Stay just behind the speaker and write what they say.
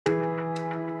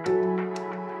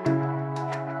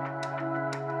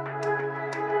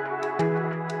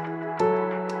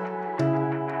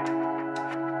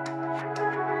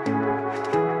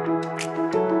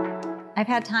I've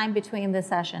had time between the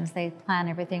sessions. They plan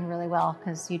everything really well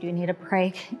because you do need a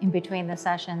break in between the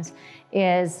sessions.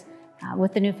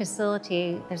 With the new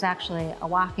facility, there's actually a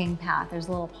walking path. There's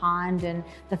a little pond, and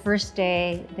the first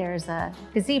day there's a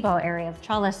gazebo area of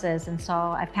trellises, and so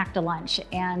I've packed a lunch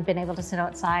and been able to sit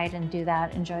outside and do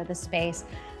that, enjoy the space.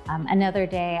 Another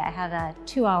day I had a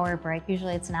 2-hour break.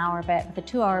 Usually it's an hour, but with a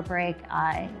 2-hour break,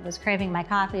 I was craving my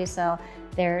coffee, so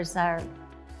there's a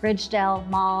Ridgedale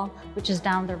Mall, which is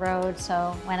down the road,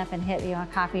 so went up and hit a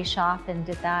coffee shop and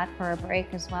did that for a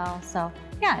break as well. So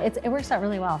yeah, it works out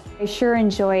really well. I sure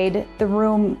enjoyed the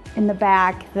room in the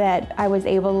back that I was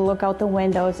able to look out the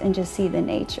windows and just see the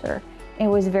nature. It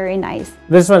was very nice.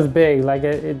 This one's big. Like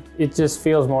it just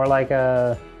feels more like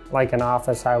an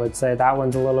office, I would say. That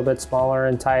one's a little bit smaller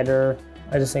and tighter.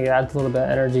 I just think it adds a little bit of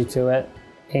energy to it.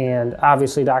 And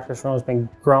obviously Dr. Strome's been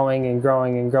growing and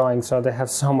growing and growing, so they have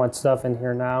so much stuff in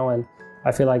here now, and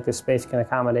I feel like this space can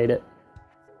accommodate it.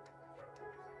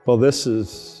 Well, this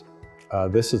is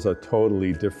a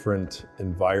totally different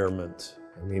environment.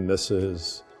 I mean, this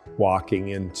is walking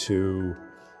into,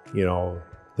 the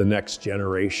next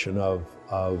generation of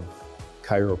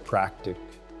chiropractic.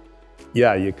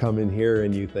 Yeah, you come in here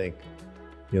and you think,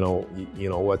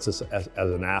 what's this as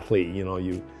an athlete?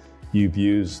 You've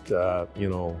used,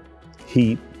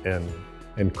 heat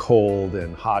and cold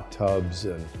and hot tubs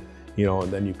and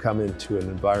then you come into an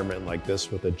environment like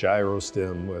this with a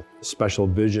gyrostim, with special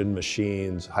vision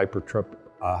machines,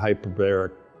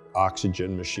 hyperbaric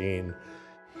oxygen machine.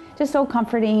 Just so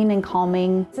comforting and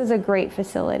calming. This is a great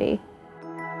facility.